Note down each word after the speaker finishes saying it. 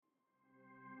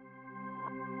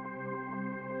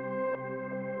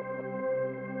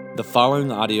The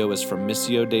following audio is from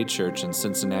Missio Dei Church in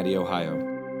Cincinnati,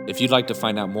 Ohio. If you'd like to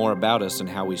find out more about us and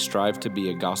how we strive to be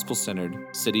a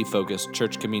gospel-centered, city-focused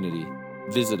church community,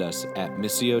 visit us at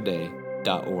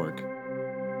missiodei.org.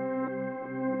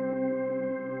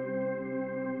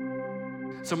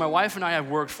 So my wife and I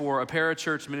have worked for a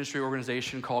parachurch ministry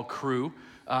organization called Cru.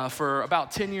 For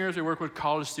about 10 years, we work with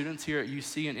college students here at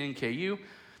UC and NKU.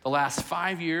 The last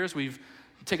 5 years, we've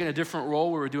taken a different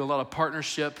role where we do a lot of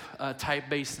partnership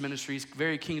type-based ministries,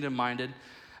 very kingdom-minded.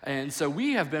 And so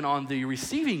we have been on the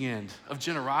receiving end of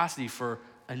generosity for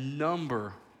a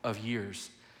number of years.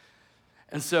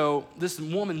 And so this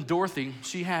woman, Dorothy,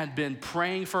 she had been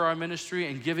praying for our ministry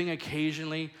and giving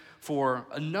occasionally for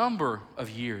a number of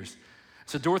years.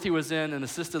 So Dorothy was in an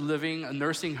assisted living, a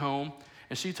nursing home,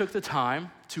 and she took the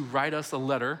time to write us a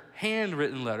letter,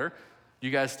 handwritten letter. You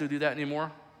guys still do that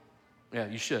anymore? Yeah,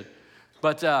 you should.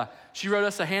 But she wrote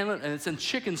us a handwritten, and it's in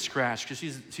chicken scratch because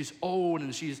she's old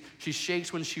and she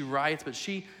shakes when she writes. But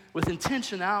she, with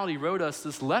intentionality, wrote us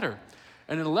this letter.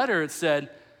 And in the letter it said,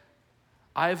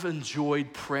 "I've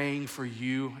enjoyed praying for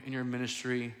you and your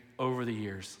ministry over the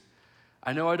years.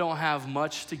 I know I don't have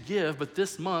much to give, but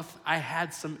this month I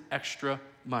had some extra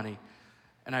money,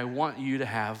 and I want you to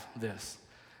have this."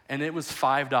 And it was a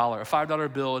 $5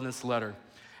 bill in this letter.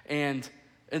 And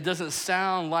it doesn't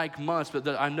sound like much, but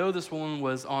I know this woman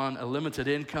was on a limited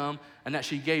income and that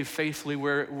she gave faithfully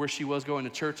where she was going to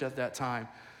church at that time.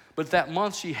 But that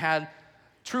month she had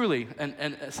truly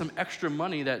and some extra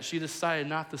money that she decided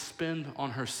not to spend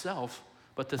on herself,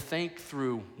 but to think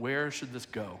through, where should this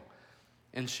go?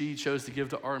 And she chose to give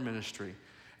to our ministry.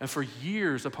 And for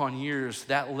years upon years,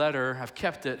 that letter, I've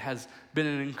kept it, has been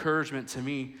an encouragement to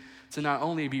me to not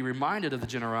only be reminded of the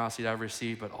generosity that I've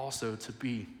received, but also to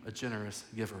be a generous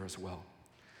giver as well.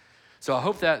 So I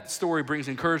hope that story brings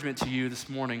encouragement to you this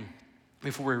morning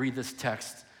before we read this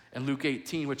text in Luke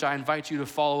 18, which I invite you to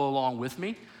follow along with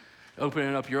me.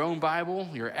 Opening up your own Bible,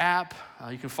 your app.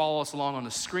 You can follow us along on the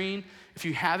screen. If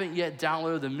you haven't yet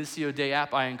downloaded the Missio Dei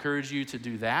app, I encourage you to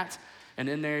do that. And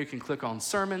in there, you can click on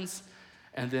sermons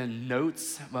and then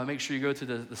notes. Make sure you go to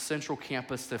the central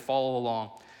campus to follow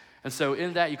along. And so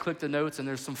in that, you click the notes, and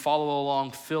there's some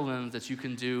follow-along fill-ins that you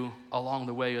can do along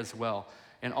the way as well,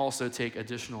 and also take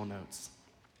additional notes.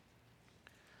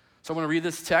 So I'm going to read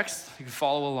this text. You can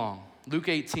follow along. Luke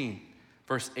 18,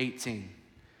 verse 18.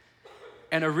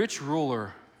 "And a rich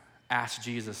ruler asked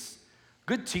Jesus,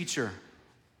 'Good teacher,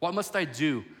 what must I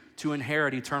do to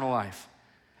inherit eternal life?'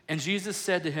 And Jesus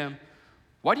said to him,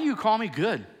 'Why do you call me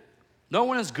good? No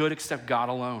one is good except God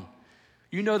alone.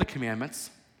 You know the commandments.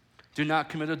 Do not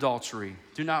commit adultery.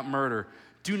 Do not murder.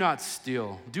 Do not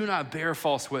steal. Do not bear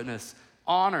false witness.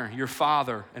 Honor your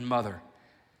father and mother.'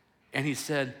 And he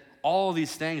said, 'All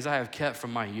these things I have kept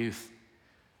from my youth.'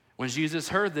 When Jesus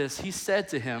heard this, he said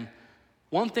to him,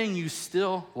 'One thing you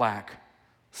still lack.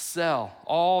 Sell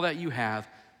all that you have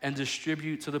and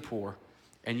distribute to the poor,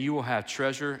 and you will have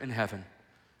treasure in heaven.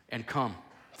 And come,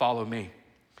 follow me.'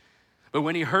 But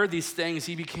when he heard these things,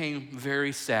 he became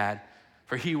very sad,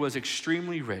 for he was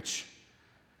extremely rich.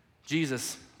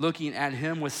 Jesus, looking at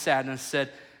him with sadness, said,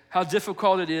 'How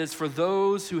difficult it is for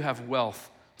those who have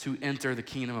wealth to enter the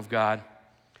kingdom of God.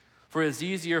 For it is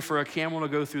easier for a camel to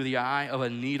go through the eye of a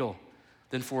needle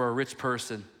than for a rich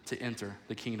person to enter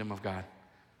the kingdom of God.'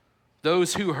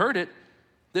 Those who heard it,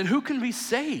 then who can be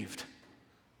saved?"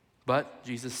 But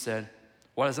Jesus said,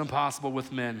 "What is impossible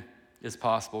with men is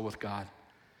possible with God."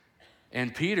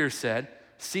 And Peter said,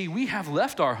 "See, we have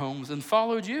left our homes and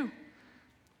followed you."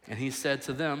 And he said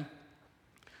to them,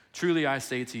 "Truly I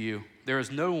say to you, there is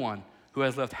no one who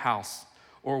has left house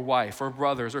or wife or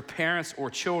brothers or parents or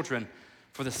children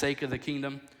for the sake of the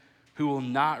kingdom who will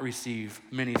not receive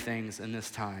many things in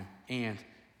this time and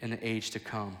in the age to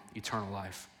come, eternal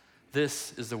life."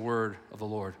 This is the word of the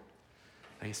Lord.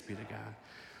 Thanks be to God.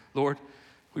 Lord,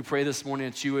 we pray this morning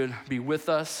that you would be with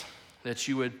us, that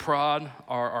you would prod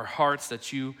our hearts,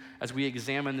 that you, as we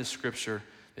examine this scripture,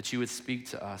 that you would speak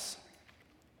to us.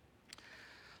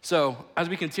 So as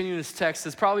we continue this text,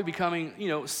 it's probably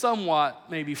becoming, somewhat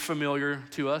maybe familiar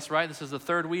to us, right? This is the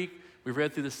third week. We've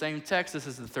read through the same text. This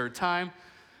is the third time.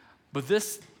 But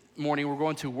this morning, we're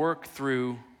going to work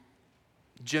through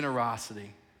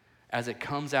generosity as it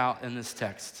comes out in this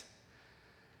text.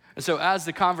 And so as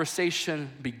the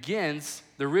conversation begins,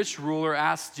 the rich ruler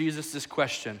asks Jesus this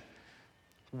question: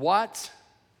 "What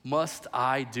must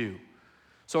I do?"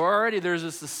 So already there's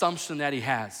this assumption that he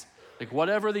has. Like,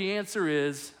 whatever the answer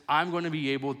is, I'm going to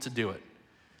be able to do it.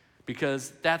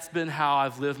 Because that's been how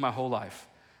I've lived my whole life.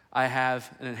 I have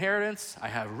an inheritance. I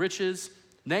have riches.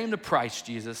 Name the price,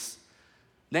 Jesus.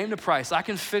 Name the price. I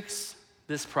can fix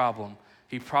this problem,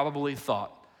 he probably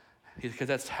thought, because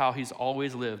that's how he's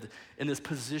always lived, in this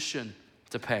position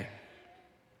to pay.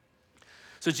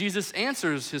 So Jesus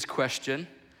answers his question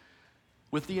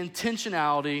with the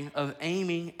intentionality of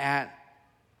aiming at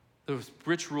the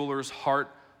rich ruler's heart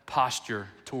posture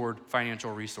toward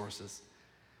financial resources.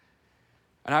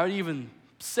 And I would even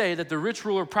say that the rich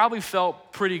ruler probably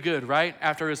felt pretty good, right?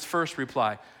 After his first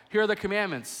reply. Here are the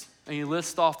commandments. And he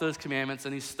lists off those commandments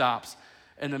and he stops.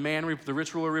 And the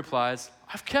rich ruler replies,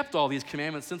 I've kept all these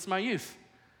commandments since my youth.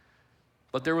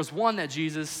 But there was one that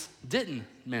Jesus didn't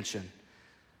mention.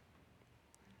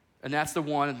 And that's the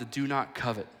one, the do not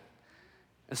covet.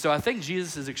 And so I think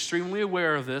Jesus is extremely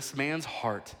aware of this man's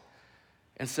heart.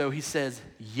 And so he says,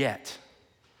 yet.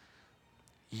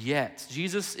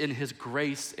 Jesus in his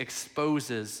grace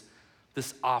exposes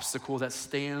this obstacle that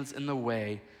stands in the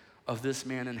way of this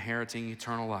man inheriting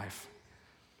eternal life.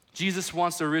 Jesus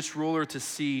wants the rich ruler to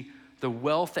see the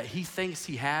wealth that he thinks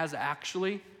he has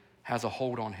actually has a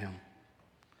hold on him.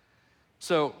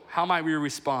 So how might we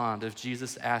respond if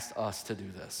Jesus asked us to do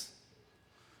this?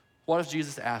 What if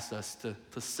Jesus asked us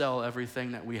to sell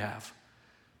everything that we have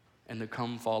and to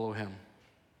come follow him?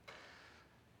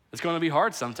 It's going to be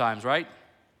hard sometimes, right?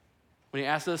 When he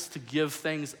asks us to give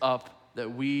things up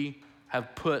that we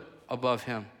have put above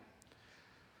him.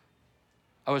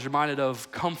 I was reminded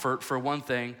of comfort, for one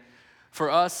thing. For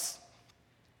us,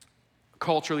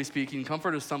 culturally speaking,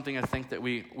 comfort is something I think that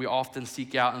we often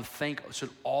seek out and think should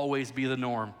always be the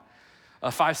norm.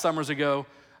 5 summers ago,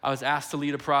 I was asked to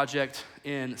lead a project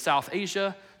in South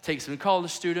Asia, take some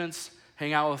college students,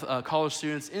 hang out with college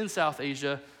students in South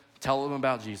Asia, tell them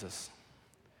about Jesus.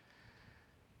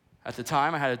 At the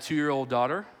time, I had a 2-year-old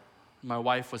daughter. My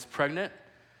wife was pregnant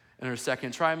in her 2nd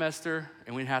trimester,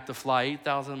 and we'd have to fly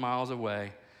 8,000 miles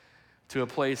away to a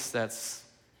place that's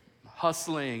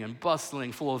hustling and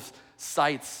bustling, full of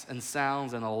sights and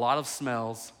sounds and a lot of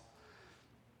smells,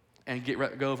 and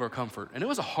go over comfort. And it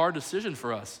was a hard decision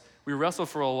for us. We wrestled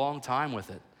for a long time with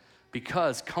it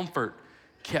because comfort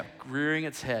kept rearing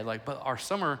its head. But our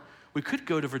summer, we could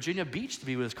go to Virginia Beach to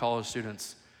be with college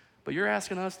students. But you're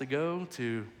asking us to go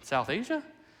to South Asia?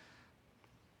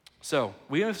 So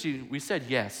we said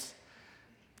yes,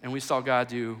 and we saw God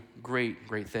do great,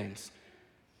 great things.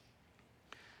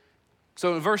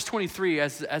 So in verse 23,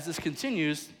 as this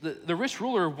continues, the rich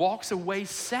ruler walks away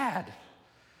sad,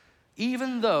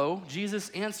 even though Jesus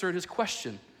answered his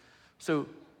question. So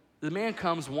the man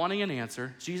comes wanting an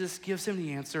answer. Jesus gives him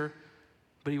the answer,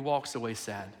 but he walks away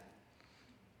sad.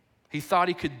 He thought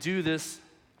he could do this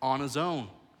on his own.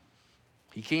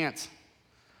 He can't.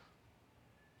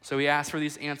 So he asks for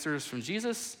these answers from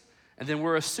Jesus, and then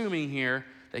we're assuming here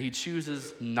that he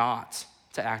chooses not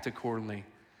to act accordingly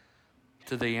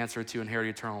to the answer to inherit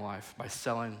eternal life by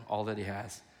selling all that he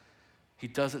has. He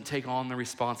doesn't take on the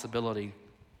responsibility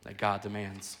that God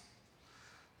demands.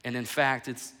 And in fact,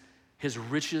 it's his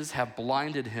riches have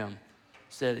blinded him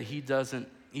so that he doesn't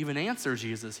even answer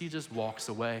Jesus. He just walks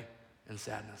away in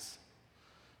sadness.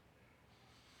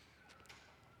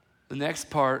 The next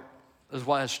part is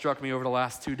what has struck me over the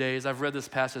last 2 days. I've read this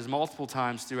passage multiple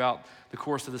times throughout the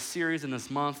course of the series in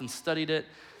this month and studied it.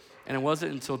 And it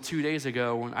wasn't until 2 days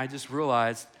ago when I just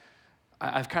realized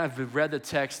I've kind of read the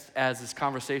text as this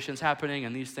conversation's happening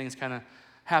and these things kind of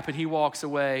happen. He walks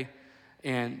away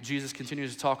and Jesus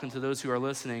continues talking to those who are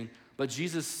listening. But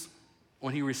Jesus,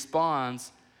 when he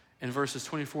responds in verses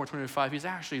 24 and 25, he's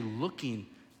actually looking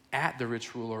at the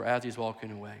rich ruler as he's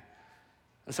walking away.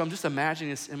 And so I'm just imagining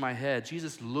this in my head,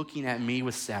 Jesus looking at me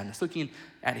with sadness, looking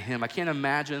at him. I can't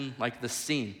imagine the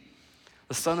scene.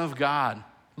 The Son of God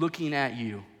looking at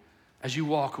you as you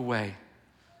walk away,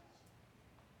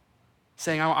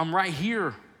 saying, I'm right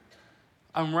here.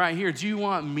 I'm right here. Do you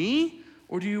want me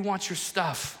or do you want your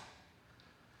stuff?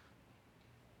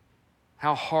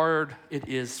 How hard it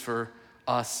is for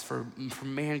us, for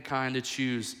mankind to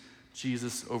choose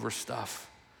Jesus over stuff.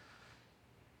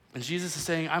 And Jesus is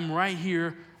saying, I'm right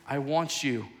here. I want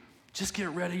you. Just get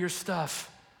rid of your stuff.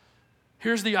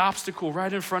 Here's the obstacle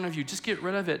right in front of you. Just get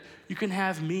rid of it. You can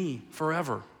have me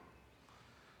forever.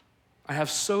 I have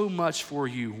so much for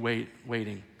you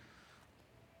waiting.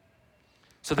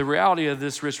 So the reality of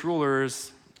this rich ruler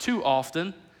is too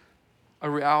often a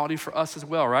reality for us as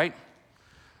well, right?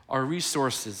 Our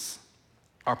resources,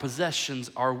 our possessions,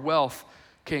 our wealth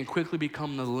can quickly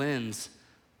become the lens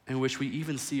in which we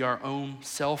even see our own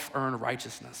self-earned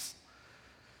righteousness.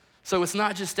 So it's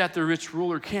not just that the rich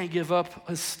ruler can't give up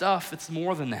his stuff, it's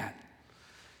more than that.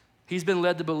 He's been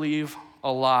led to believe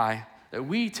a lie that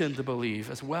we tend to believe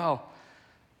as well,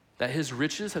 that his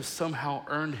riches have somehow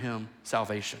earned him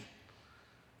salvation.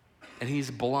 and he's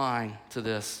blind to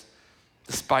this,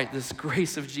 despite this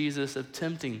grace of Jesus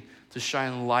attempting to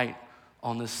shine light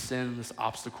on this sin, this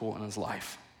obstacle in his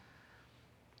life.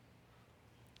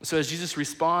 So as Jesus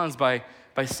responds by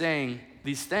saying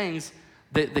these things,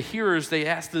 the hearers, they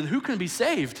ask, then who can be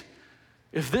saved?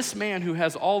 If this man who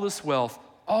has all this wealth,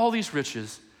 all these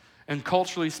riches, and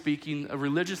culturally speaking,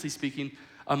 religiously speaking,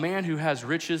 a man who has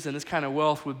riches and this kind of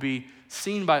wealth would be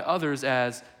seen by others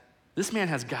as, this man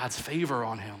has God's favor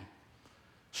on him.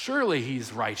 Surely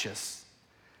he's righteous.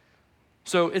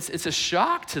 So it's a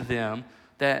shock to them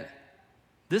that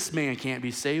this man can't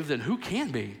be saved, then who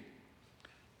can be?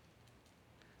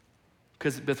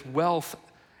 Because both wealth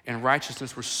and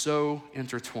righteousness were so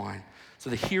intertwined. So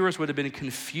the hearers would have been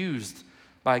confused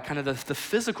by kind of the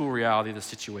physical reality of the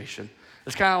situation.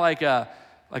 It's kind of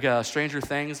like a Stranger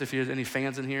Things, if you have any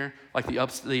fans in here, like the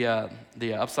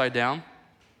Upside Down.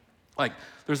 Like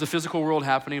there's the physical world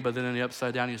happening, but then in the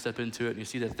Upside Down you step into it and you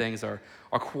see that things are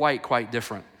quite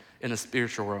different in the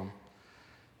spiritual realm.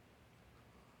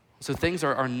 So things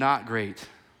are not great.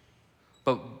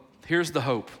 But here's the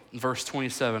hope in verse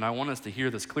 27. I want us to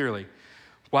hear this clearly.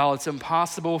 While it's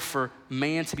impossible for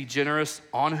man to be generous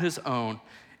on his own,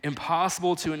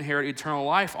 impossible to inherit eternal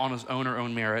life on his own or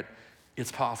own merit,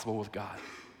 it's possible with God.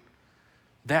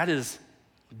 That is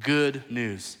good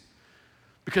news.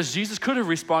 Because Jesus could have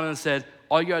responded and said,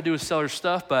 all you gotta do is sell your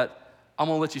stuff, but I'm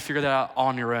gonna let you figure that out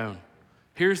on your own.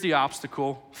 Here's the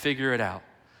obstacle, figure it out.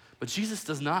 But Jesus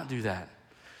does not do that.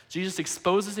 Jesus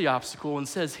exposes the obstacle and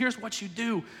says, here's what you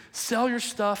do. Sell your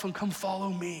stuff and come follow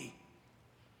me.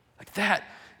 Like that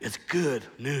is good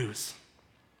news.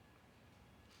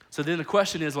 So then the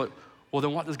question is, like, well,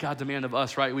 then what does God demand of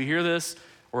us, right? We hear this,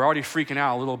 we're already freaking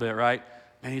out a little bit, right?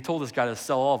 Man, he told this guy to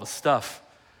sell all of his stuff.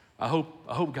 I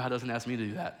hope God doesn't ask me to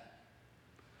do that.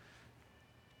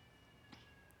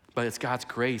 But it's God's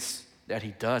grace that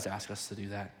he does ask us to do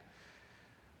that.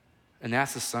 And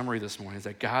that's the summary this morning, is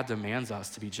that God demands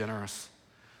us to be generous.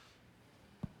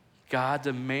 God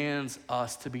demands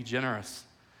us to be generous.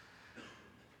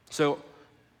 So,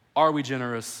 are we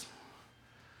generous?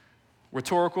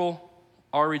 Rhetorical,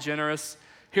 are we generous?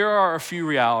 Here are a few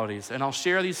realities, and I'll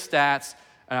share these stats,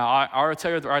 and I'll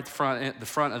tell you right at the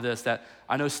front of this that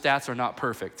I know stats are not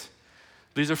perfect.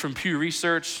 These are from Pew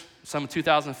Research, some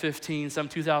 2015, some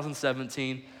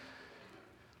 2017.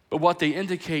 But what they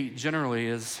indicate generally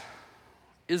is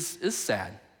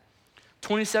sad.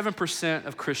 27%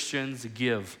 of Christians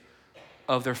give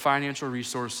of their financial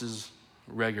resources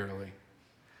regularly.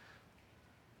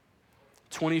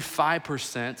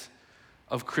 25%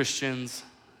 of Christians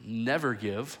never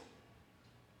give.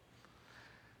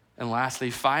 And lastly,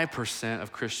 5%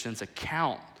 of Christians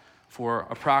account for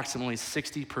approximately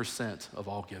 60% of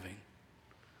all giving.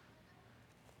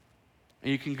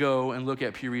 And you can go and look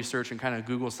at Pew Research and kind of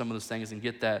Google some of those things and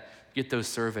get those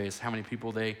surveys, how many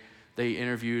people they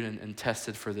interviewed and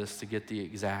tested for this to get the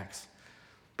exacts.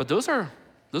 But those are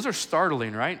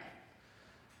startling, right?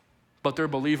 But they're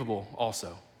believable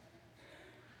also.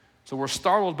 So we're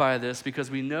startled by this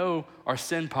because we know our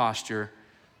sin posture,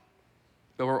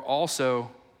 but we're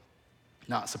also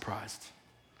not surprised.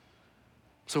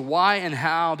 So why and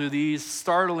how do these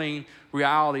startling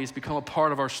realities become a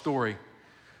part of our story?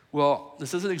 Well,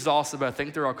 this isn't exhaustive, but I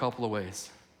think there are a couple of ways.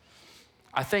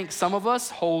 I think some of us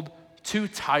hold too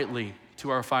tightly to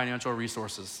our financial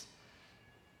resources.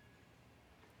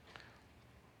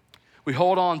 We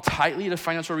hold on tightly to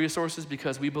financial resources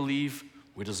because we believe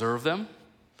we deserve them,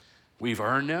 we've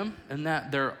earned them, and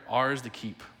that they're ours to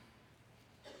keep.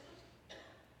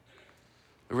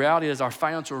 The reality is our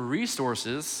financial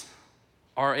resources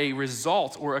are a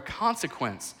result or a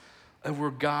consequence of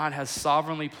where God has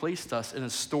sovereignly placed us in a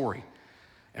story.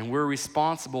 And we're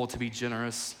responsible to be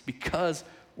generous because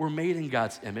we're made in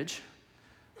God's image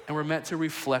and we're meant to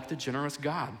reflect a generous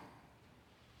God.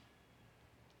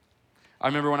 I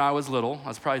remember when I was little, I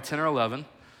was probably 10 or 11,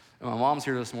 and my mom's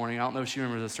here this morning. I don't know if she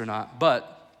remembers this or not,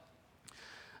 but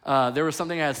there was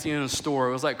something I had seen in a store.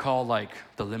 It was called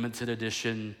the limited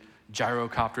edition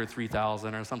Gyrocopter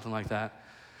 3000 or something like that.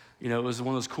 You know, it was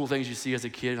one of those cool things you see as a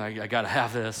kid, and I gotta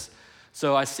have this.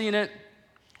 So I seen it,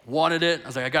 wanted it. I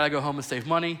was like, I gotta go home and save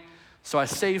money. So I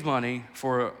saved money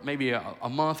for maybe a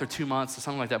month or 2 months or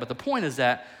something like that. But the point is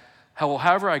that,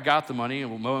 however I got the money,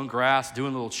 mowing grass,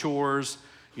 doing little chores,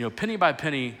 penny by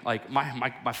penny,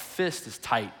 my fist is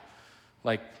tight.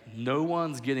 No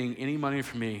one's getting any money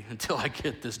from me until I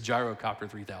get this Gyrocopter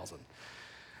 3000.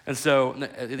 And so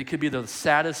it could be the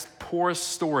saddest, poorest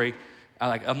story.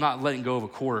 I'm not letting go of a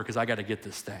quarter because I got to get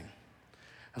this thing.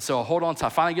 And so I hold on to, I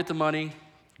finally get the money,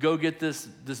 go get this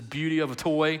beauty of a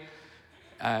toy,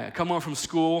 come home from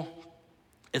school,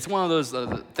 It's one of those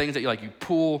things that you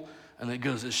pull and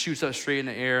it shoots up straight in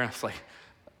the air. And it's like,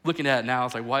 looking at it now,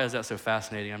 it's like, why is that so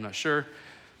fascinating? I'm not sure.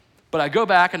 But I go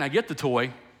back and I get the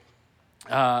toy,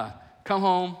 come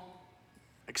home,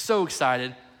 like so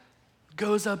excited,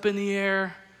 goes up in the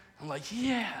air. I'm like,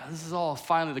 yeah, this is all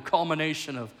finally the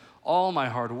culmination of all my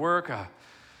hard work.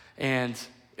 And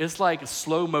it's like a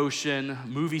slow motion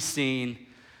movie scene.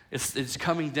 It's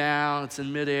coming down, it's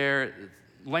in midair, it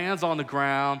lands on the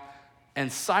ground, and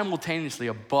simultaneously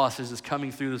a bus is just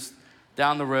coming through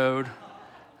down the road.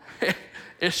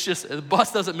 It's just, the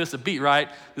bus doesn't miss a beat, right?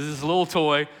 This is a little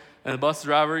toy, and the bus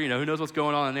driver, who knows what's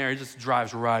going on in there, he just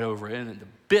drives right over it, and the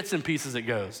bits and pieces it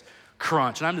goes,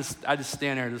 crunch. And I just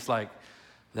stand there just like,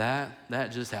 that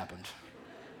just happened.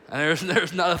 And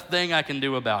there's not a thing I can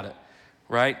do about it,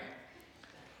 right?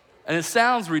 And it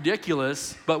sounds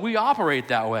ridiculous, but we operate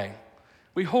that way.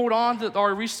 We hold on to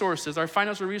our resources, our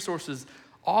financial resources,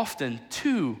 often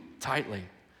too tightly.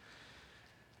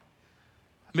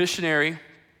 Missionary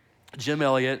Jim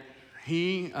Elliot,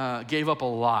 he gave up a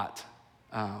lot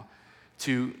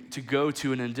to go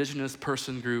to an indigenous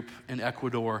person group in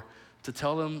Ecuador to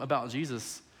tell them about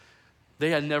Jesus. They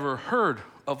had never heard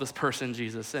of this person,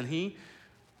 Jesus, and he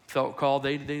felt called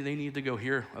they need to go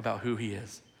hear about who he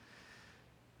is.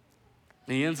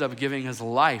 And he ends up giving his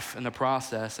life in the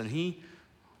process, and he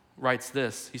writes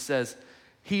this. He says,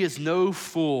 "He is no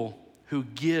fool who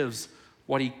gives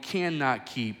what he cannot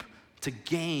keep to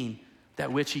gain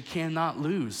that which he cannot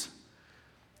lose."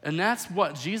 And that's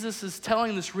what Jesus is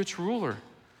telling this rich ruler.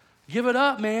 Give it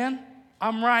up, man.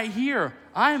 I'm right here.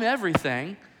 I'm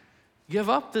everything. Give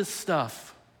up this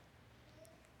stuff.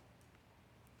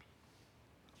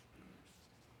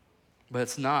 But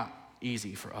it's not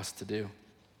easy for us to do.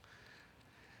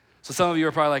 So some of you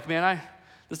are probably like, man,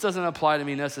 this doesn't apply to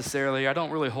me necessarily. I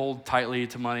don't really hold tightly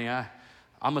to money.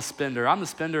 I'm a spender. I'm the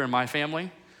spender in my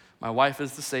family. My wife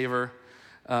is the saver.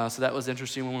 So that was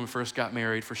interesting when we first got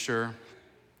married, for sure.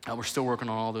 We're still working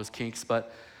on all those kinks.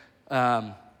 But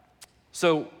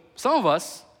so some of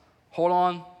us hold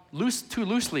on too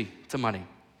loosely to money,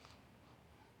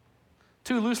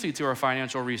 too loosely to our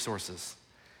financial resources.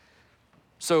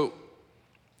 So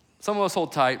some of us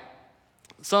hold tight.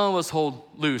 Some of us hold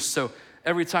loose. So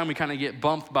every time we kind of get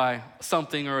bumped by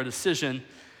something or a decision,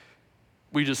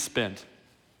 we just spend.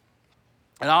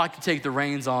 And I like to take the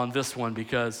reins on this one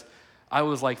because I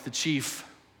was like the chief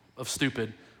of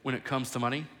stupid when it comes to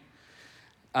money.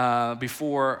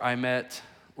 Before I met,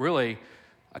 really,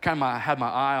 I kind of had my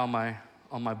eye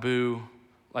on my boo.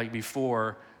 Like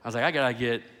before, I was like, I gotta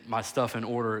get my stuff in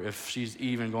order if she's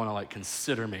even going to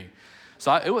consider me. So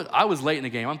I was late in the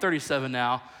game. I'm 37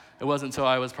 now. It wasn't until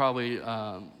I was probably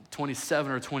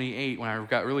 27 or 28 when I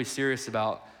got really serious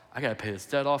about, I gotta pay this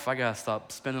debt off. I gotta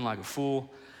stop spending like a fool.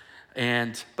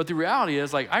 But the reality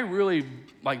is, I really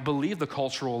believe the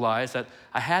cultural lies that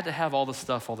I had to have all the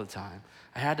stuff all the time.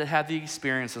 I had to have the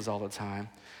experiences all the time.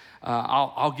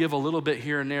 I'll give a little bit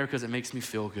here and there because it makes me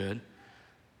feel good.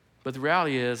 But the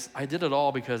reality is, I did it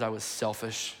all because I was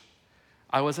selfish.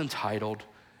 I was entitled.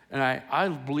 And I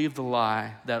believe the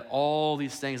lie that all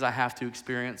these things I have to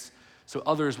experience so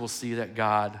others will see that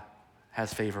God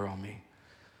has favor on me.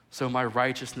 So my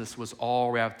righteousness was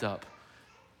all wrapped up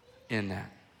in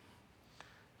that.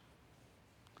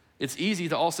 It's easy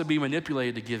to also be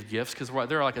manipulated to give gifts because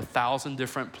there are 1,000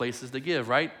 different places to give,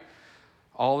 right?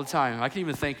 All the time. I can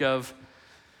even think of,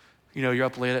 you're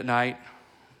up late at night.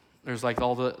 There's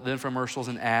all the infomercials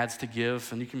and ads to give,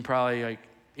 and you can probably,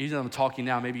 even though I'm talking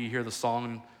now, maybe you hear the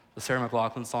song, the Sarah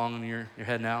McLachlan song in your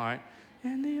head now, right?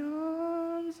 In the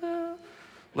arms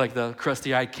of... the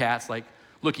crusty-eyed cats,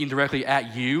 looking directly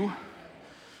at you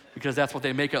because that's what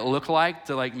they make it look like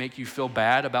to, make you feel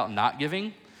bad about not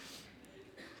giving.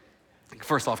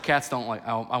 First off, cats don't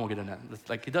I won't get into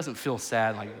that. It doesn't feel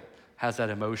sad, has that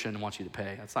emotion and wants you to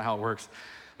pay. That's not how it works.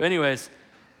 But anyways,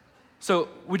 so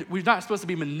we're not supposed to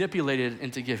be manipulated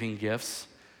into giving gifts.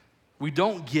 We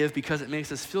don't give because it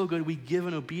makes us feel good. We give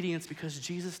in obedience because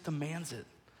Jesus demands it.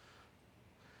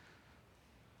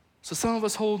 So some of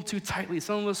us hold too tightly.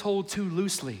 Some of us hold too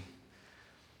loosely.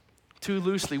 Too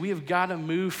loosely. We have got to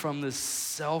move from this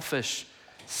selfish,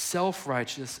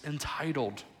 self-righteous,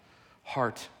 entitled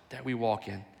heart that we walk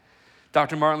in.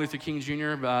 Dr. Martin Luther King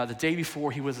Jr., the day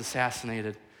before he was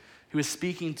assassinated, he was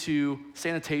speaking to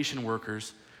sanitation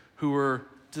workers who were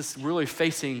just really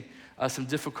facing some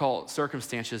difficult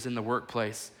circumstances in the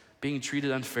workplace, being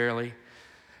treated unfairly.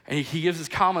 And he gives his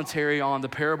commentary on the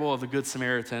parable of the Good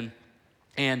Samaritan.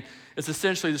 And it's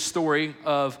essentially the story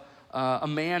of a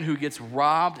man who gets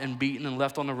robbed and beaten and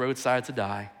left on the roadside to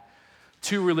die.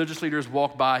 Two religious leaders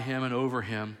walk by him and over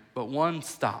him, but one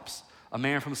stops, a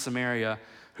man from Samaria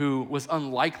who was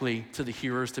unlikely to the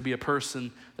hearers to be a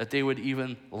person that they would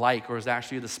even like or is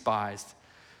actually despised.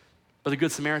 But the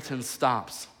Good Samaritan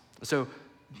stops. So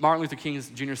Martin Luther King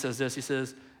Jr. says this, he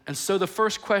says, and so the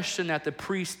first question that the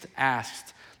priest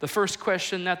asked, the first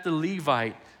question that the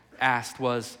Levite asked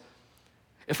was,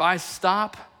 if I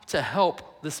stop to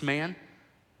help this man,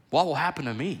 what will happen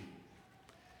to me?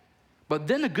 But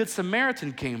then the Good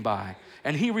Samaritan came by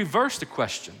and he reversed the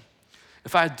question.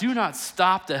 If I do not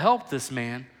stop to help this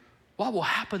man, what will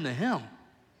happen to him?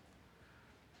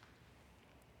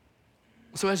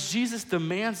 So as Jesus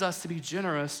demands us to be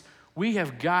generous, we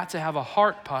have got to have a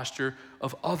heart posture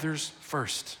of others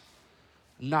first,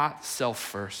 not self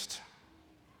first.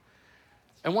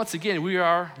 And once again, we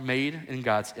are made in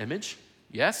God's image.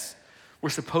 Yes, we're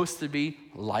supposed to be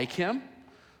like him.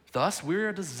 Thus, we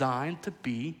are designed to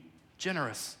be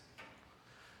generous.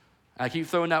 I keep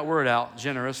throwing that word out,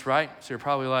 generous, right? So you're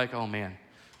probably like, oh man,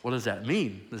 what does that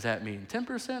mean? Does that mean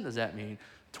 10%? Does that mean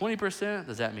 20%?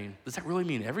 Does that really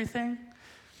mean everything?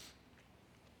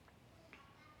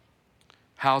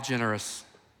 How generous?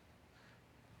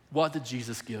 What did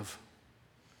Jesus give?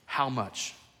 How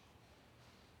much?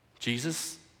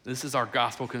 Jesus, this is our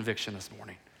gospel conviction this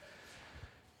morning.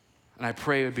 And I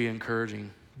pray it would be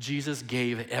encouraging. Jesus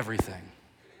gave everything.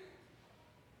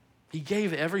 He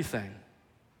gave everything.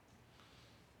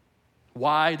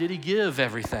 Why did he give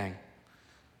everything?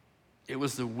 It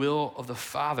was the will of the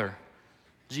Father.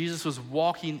 Jesus was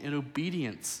walking in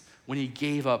obedience when he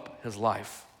gave up his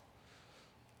life.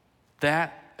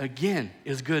 That, again,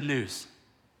 is good news,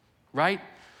 right?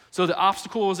 So the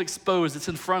obstacle is exposed. It's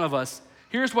in front of us.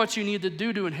 Here's what you need to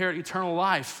do to inherit eternal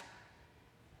life.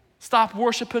 Stop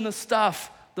worshiping the stuff,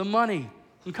 the money,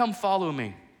 and come follow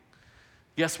me.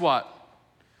 Guess what?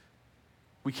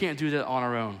 We can't do that on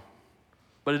our own.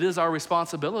 But it is our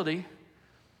responsibility.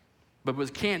 But we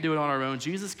can't do it on our own.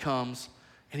 Jesus comes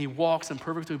and he walks in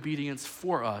perfect obedience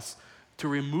for us to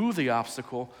remove the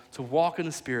obstacle, to walk in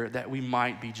the Spirit that we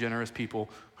might be generous people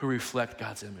who reflect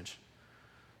God's image.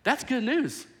 That's good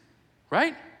news,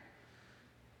 right?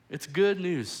 It's good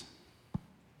news.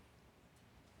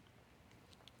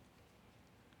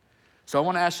 So I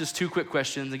want to ask just two quick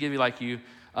questions and give you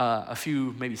a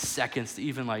few maybe seconds to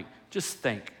even just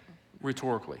think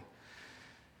rhetorically.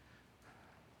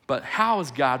 But how has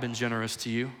God been generous to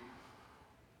you?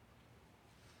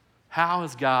 How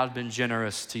has God been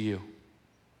generous to you?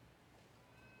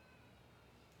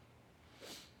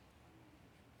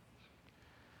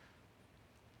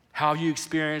 How have you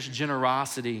experienced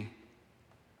generosity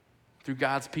through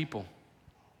God's people?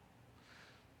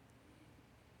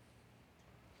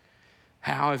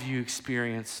 How have you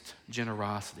experienced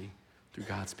generosity through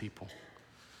God's people?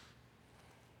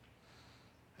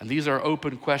 And these are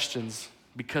open questions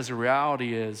because the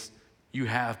reality is you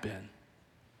have been.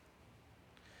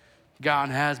 God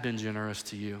has been generous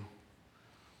to you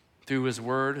through his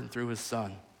word and through his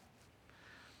Son.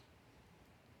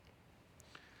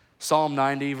 Psalm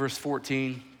 90, verse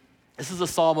 14. This is a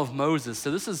psalm of Moses.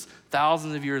 So this is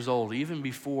thousands of years old, even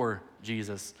before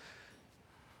Jesus.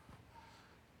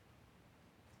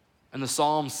 And the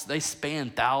Psalms, they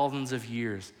span thousands of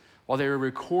years. While they were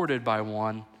recorded by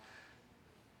one,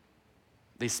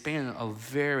 they span a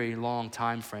very long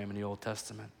time frame in the Old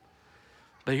Testament.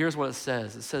 But here's what it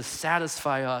says. It says,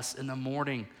 satisfy us in the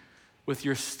morning with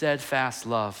your steadfast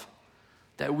love,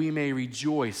 that we may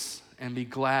rejoice and be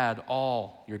glad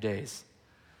all your days.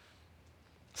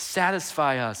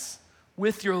 Satisfy us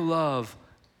with your love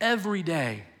every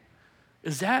day.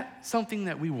 Is that something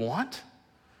that we want?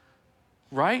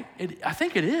 Right? I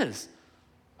think it is.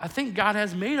 I think God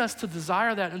has made us to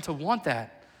desire that and to want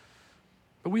that.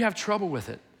 But we have trouble with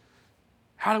it.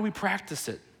 How do we practice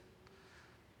it?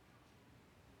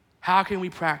 How can we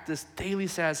practice daily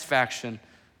satisfaction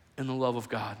in the love of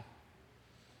God?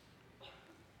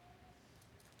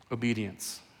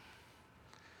 Obedience.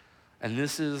 And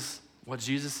this is what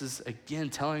Jesus is again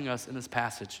telling us in this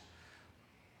passage.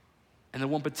 And in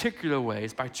one particular way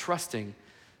is by trusting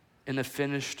in the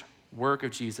finished work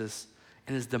of Jesus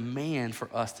and his demand for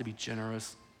us to be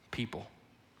generous people.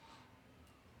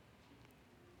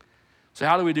 So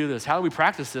how do we do this? How do we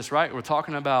practice this, right? We're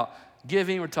talking about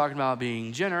giving. We're talking about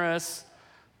being generous.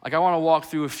 I want to walk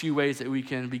through a few ways that we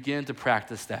can begin to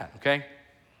practice that, okay?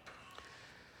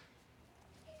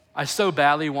 I so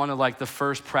badly wanted the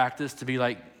first practice to be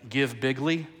give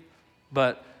bigly,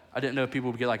 but I didn't know if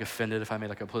people would get offended if I made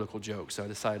a political joke, so I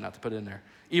decided not to put it in there,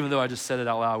 even though I just said it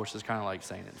out loud, which is kind of like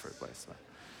saying it in the first place. So.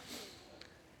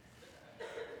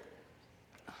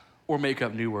 Or make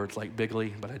up new words like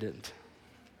bigly, but I didn't.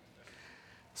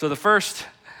 So the first,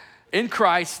 in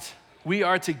Christ, we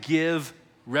are to give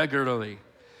regularly.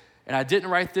 And I didn't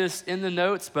write this in the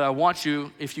notes, but I want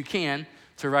you, if you can,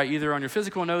 to write either on your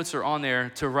physical notes or on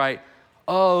there, to write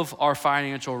of our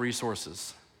financial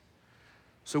resources.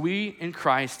 So we in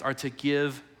Christ are to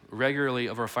give regularly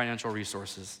of our financial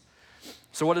resources.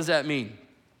 So what does that mean?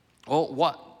 Well,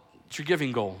 what's your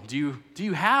giving goal? Do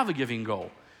you have a giving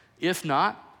goal? If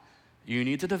not, you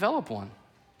need to develop one.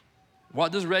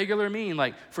 What does regular mean?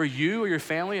 Like for you or your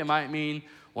family, it might mean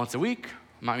once a week,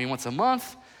 it might mean once a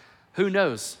month. Who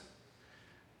knows?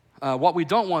 What we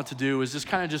don't want to do is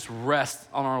just rest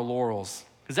on our laurels,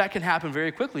 because that can happen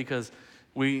very quickly, because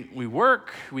we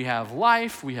work, we have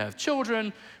life, we have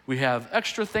children, we have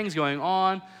extra things going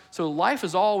on. So life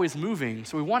is always moving,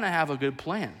 so we want to have a good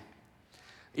plan.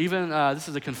 Even, this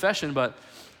is a confession, but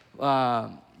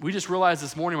we just realized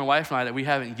this morning, my wife and I, that we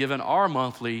haven't given our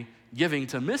monthly giving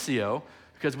to Missio,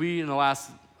 because we, in the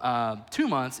last 2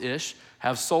 months-ish,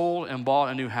 have sold and bought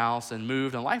a new house and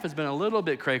moved, and life has been a little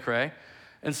bit cray-cray.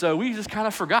 And so we just kind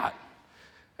of forgot.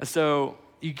 And so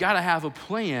you got to have a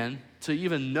plan to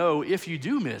even know if you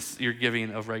do miss your giving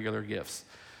of regular gifts.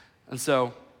 And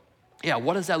so, yeah,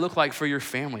 what does that look like for your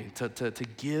family to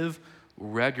give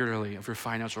regularly of your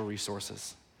financial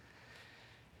resources?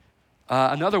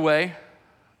 Another way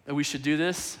that we should do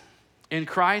this, in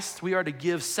Christ, we are to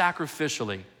give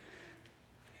sacrificially.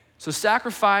 So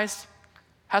sacrifice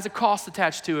has a cost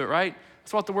attached to it, right?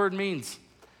 That's what the word means.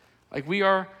 Like we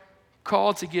are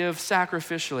called to give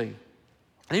sacrificially.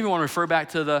 I even want to refer back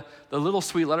to the little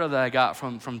sweet letter that I got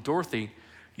from Dorothy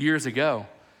years ago.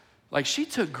 Like she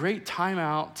took great time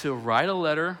out to write a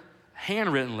letter,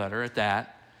 handwritten letter at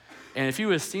that. And if you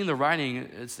have seen the writing,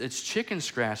 it's chicken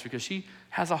scratch, because she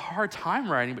has a hard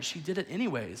time writing, but she did it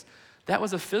anyways. That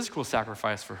was a physical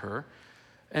sacrifice for her.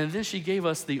 And then she gave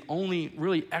us the only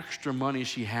really extra money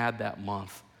she had that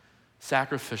month,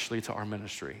 sacrificially to our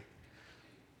ministry.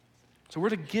 So we're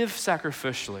to give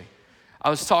sacrificially. I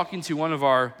was talking to one of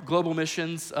our global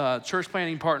missions church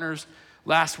planting partners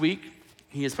last week.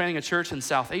 He is planting a church in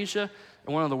South Asia,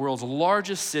 in one of the world's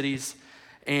largest cities,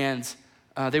 and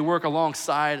they work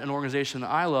alongside an organization that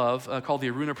I love called the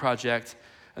Aruna Project.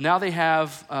 And now they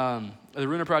have, the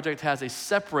Aruna Project has a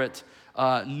separate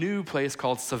new place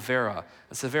called Savera.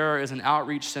 And Savera is an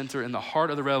outreach center in the heart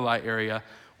of the red light area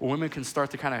where women can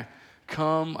start to kind of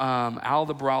come out of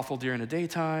the brothel during the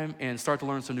daytime and start to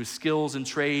learn some new skills and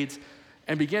trades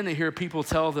and begin to hear people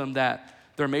tell them that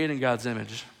they're made in God's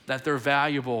image, that they're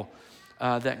valuable,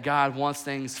 that God wants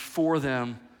things for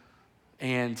them,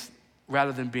 and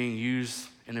rather than being used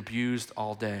and abused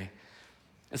all day.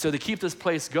 And so to keep this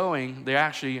place going,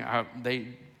 they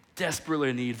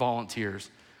desperately need volunteers.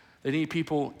 They need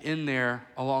people in there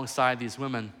alongside these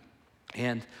women.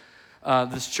 And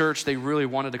this church, they really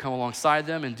wanted to come alongside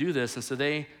them and do this, and so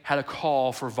they had a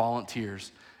call for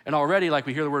volunteers. And already, like,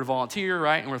 we hear the word volunteer,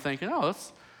 right? And we're thinking, oh,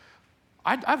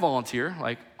 I volunteer,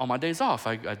 like, on my days off.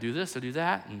 I do this, I do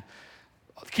that, and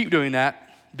keep doing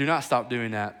that. Do not stop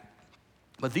doing that.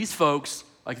 But these folks,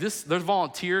 like their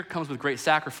volunteer comes with great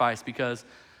sacrifice, because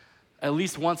at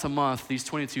least once a month, these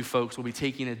 22 folks will be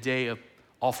taking a day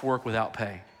off work without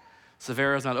pay.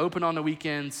 Savera is not open on the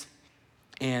weekends,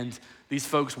 and these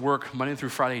folks work Monday through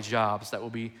Friday jobs that will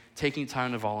be taking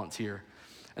time to volunteer.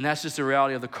 And that's just the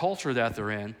reality of the culture that they're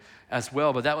in as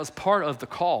well. But that was part of the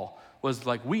call, was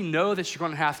like, we know that you're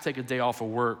going to have to take a day off of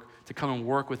work to come and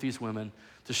work with these women,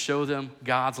 to show them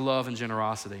God's love and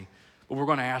generosity. But we're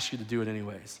going to ask you to do it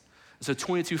anyways. And so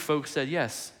 22 folks said,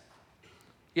 yes,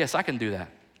 I can do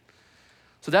that.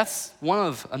 So that's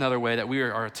another way that we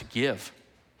are to give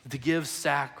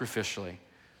sacrificially.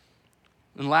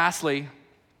 And lastly,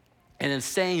 and in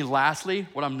saying lastly,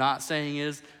 what I'm not saying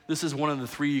is, this is one of the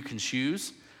three you can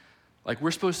choose. Like,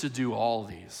 we're supposed to do all of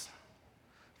these.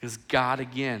 Because God,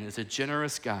 again, is a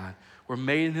generous God. We're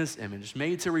made in his image,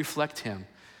 made to reflect him.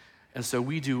 And so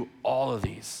we do all of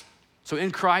these. So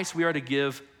in Christ, we are to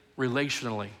give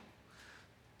relationally.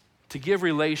 To give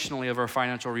relationally of our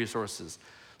financial resources.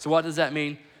 So what does that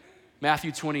mean?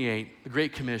 Matthew 28, the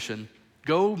Great Commission,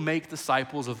 go make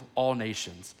disciples of all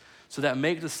nations. So that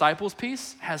make disciples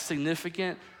piece has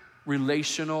significant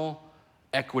relational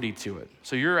equity to it.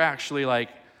 So you're actually like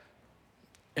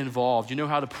involved. You know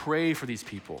how to pray for these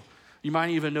people. You might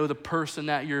even know the person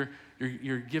that you're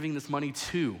giving this money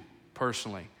to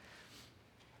personally.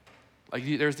 Like,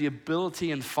 there's the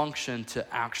ability and function to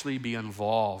actually be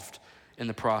involved in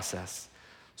the process.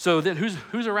 So then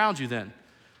who's around you then?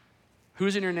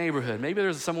 Who's in your neighborhood? Maybe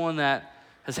there's someone that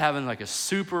is having like a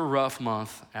super rough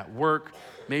month at work.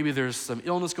 Maybe there's some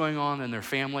illness going on in their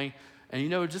family. And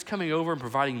just coming over and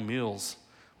providing meals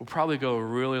will probably go a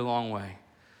really long way.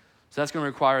 So that's going to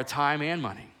require time and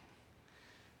money.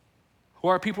 Who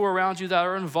are people around you that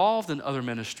are involved in other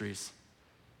ministries,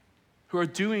 who are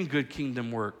doing good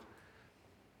kingdom work?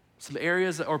 Some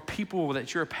areas or people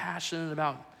that you're passionate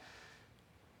about.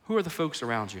 Who are the folks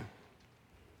around you?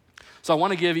 So I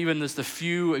want to give even just a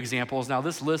few examples. Now,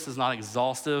 this list is not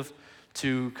exhaustive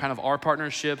to kind of our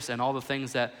partnerships and all the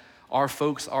things that our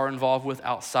folks are involved with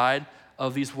outside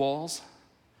of these walls.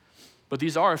 But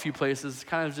these are a few places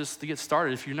kind of just to get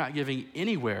started. If you're not giving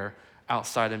anywhere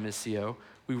outside of Missio,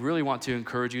 we really want to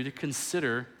encourage you to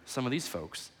consider some of these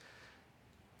folks.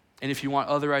 And if you want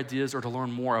other ideas or to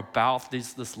learn more about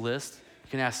this list,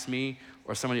 you can ask me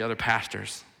or some of the other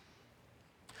pastors.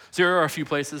 So here are a few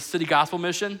places. City Gospel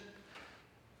Mission.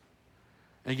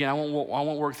 And again, I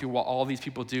won't work through what all these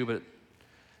people do,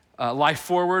 but Life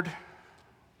Forward,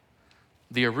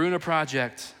 the Aruna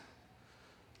Project,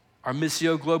 our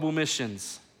Missio Global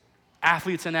Missions,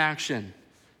 Athletes in Action,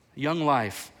 Young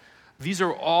Life. These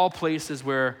are all places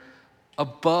where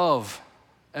above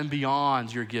and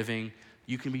beyond your giving,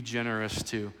 you can be generous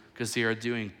too, because they are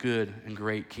doing good and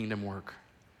great kingdom work.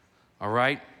 All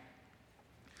right?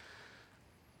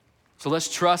 So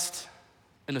let's trust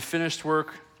in the finished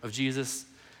work of Jesus.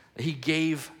 He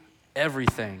gave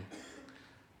everything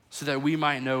so that we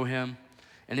might know him.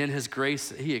 And in his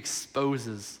grace, he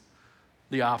exposes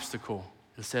the obstacle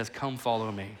and says, come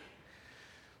follow me.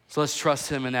 So let's trust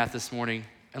him in that this morning.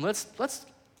 And let's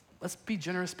be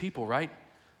generous people, right?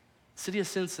 City of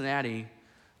Cincinnati,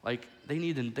 like they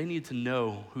need to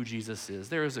know who Jesus is.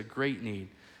 There is a great need.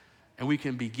 And we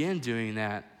can begin doing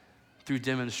that through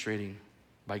demonstrating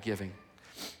by giving.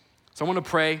 So I want to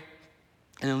pray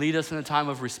and then lead us in a time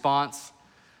of response.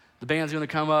 The band's going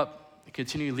to come up and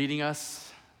continue leading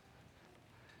us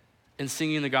in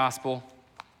singing the gospel.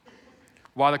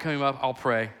 While they're coming up, I'll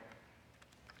pray.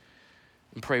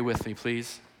 And pray with me,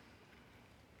 please.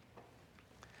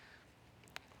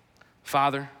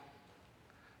 Father,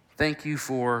 thank you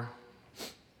for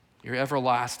your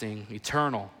everlasting,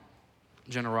 eternal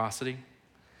generosity.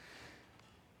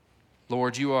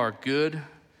 Lord, you are good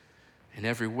in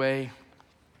every way,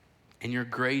 and your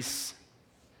grace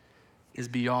is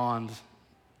beyond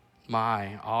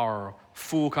our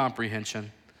full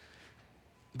comprehension.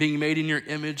 Being made in your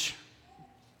image,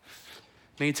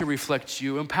 made to reflect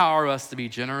you, empower us to be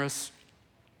generous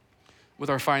with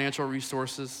our financial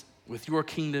resources, with your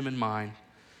kingdom in mind,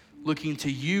 looking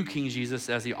to you, King Jesus,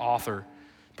 as the author,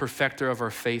 perfecter of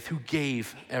our faith, who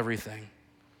gave everything.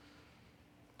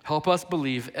 Help us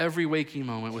believe every waking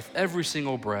moment with every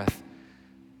single breath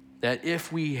that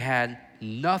if we had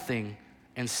nothing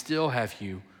and still have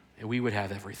you, we would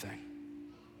have everything.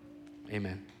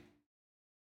 Amen.